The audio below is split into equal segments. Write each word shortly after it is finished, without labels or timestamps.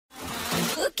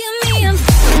Look at me, I'm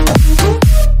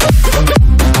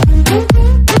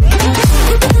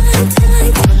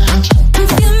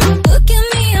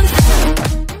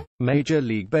Major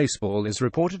League Baseball is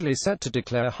reportedly set to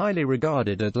declare highly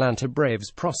regarded Atlanta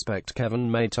Braves prospect Kevin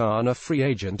Maitan a free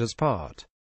agent as part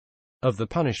of the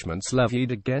punishments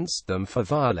levied against them for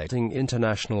violating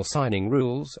international signing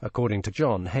rules, according to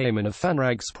John Heyman of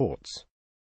Fanrag Sports.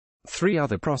 3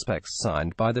 other prospects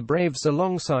signed by the Braves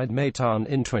alongside Maitan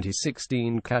in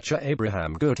 2016: catcher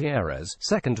Abraham Gutierrez,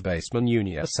 second baseman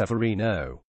Junior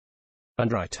Severino,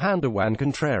 and right-hander Juan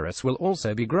Contreras will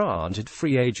also be granted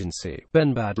free agency,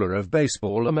 Ben Badler of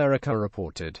Baseball America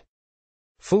reported.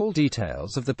 Full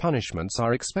details of the punishments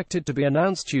are expected to be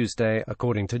announced Tuesday,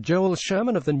 according to Joel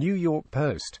Sherman of the New York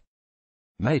Post.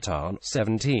 Maitan,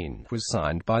 17, was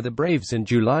signed by the Braves in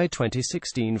July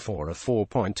 2016 for a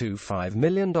 $4.25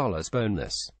 million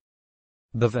bonus.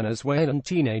 The Venezuelan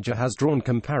teenager has drawn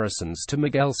comparisons to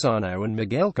Miguel Sano and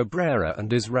Miguel Cabrera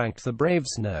and is ranked the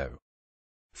Braves' No.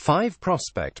 5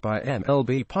 prospect by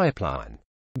MLB Pipeline.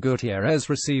 Gutierrez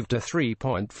received a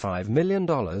 $3.5 million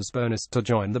bonus to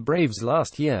join the Braves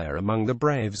last year. Among the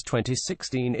Braves'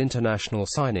 2016 international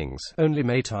signings, only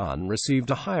Maitan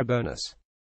received a higher bonus.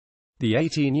 The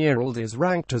 18-year-old is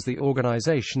ranked as the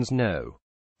organization's No.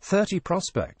 30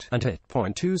 prospect, and hit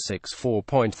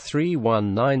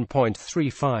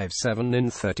 .264.319.357 in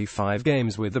 35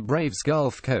 games with the Braves'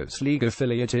 Gulf Coast League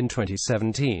affiliate in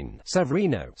 2017.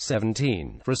 Severino,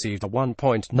 17, received a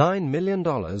 $1.9 million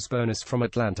bonus from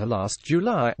Atlanta last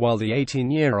July, while the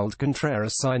 18-year-old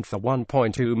Contreras signed for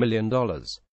 $1.2 million.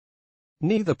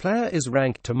 Neither player is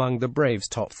ranked among the Braves'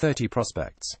 top 30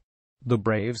 prospects. The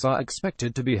Braves are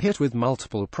expected to be hit with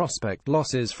multiple prospect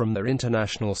losses from their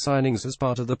international signings as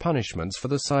part of the punishments for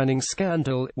the signing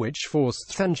scandal, which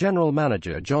forced then general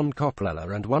manager John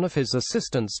Coppella and one of his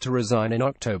assistants to resign in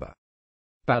October.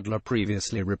 Badler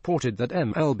previously reported that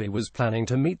MLB was planning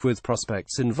to meet with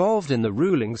prospects involved in the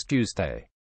rulings Tuesday.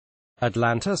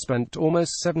 Atlanta spent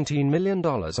almost $17 million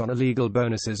on illegal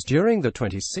bonuses during the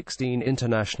 2016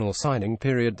 international signing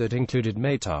period that included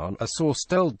Maitan, a source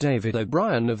told David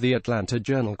O'Brien of the Atlanta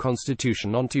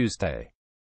Journal-Constitution on Tuesday.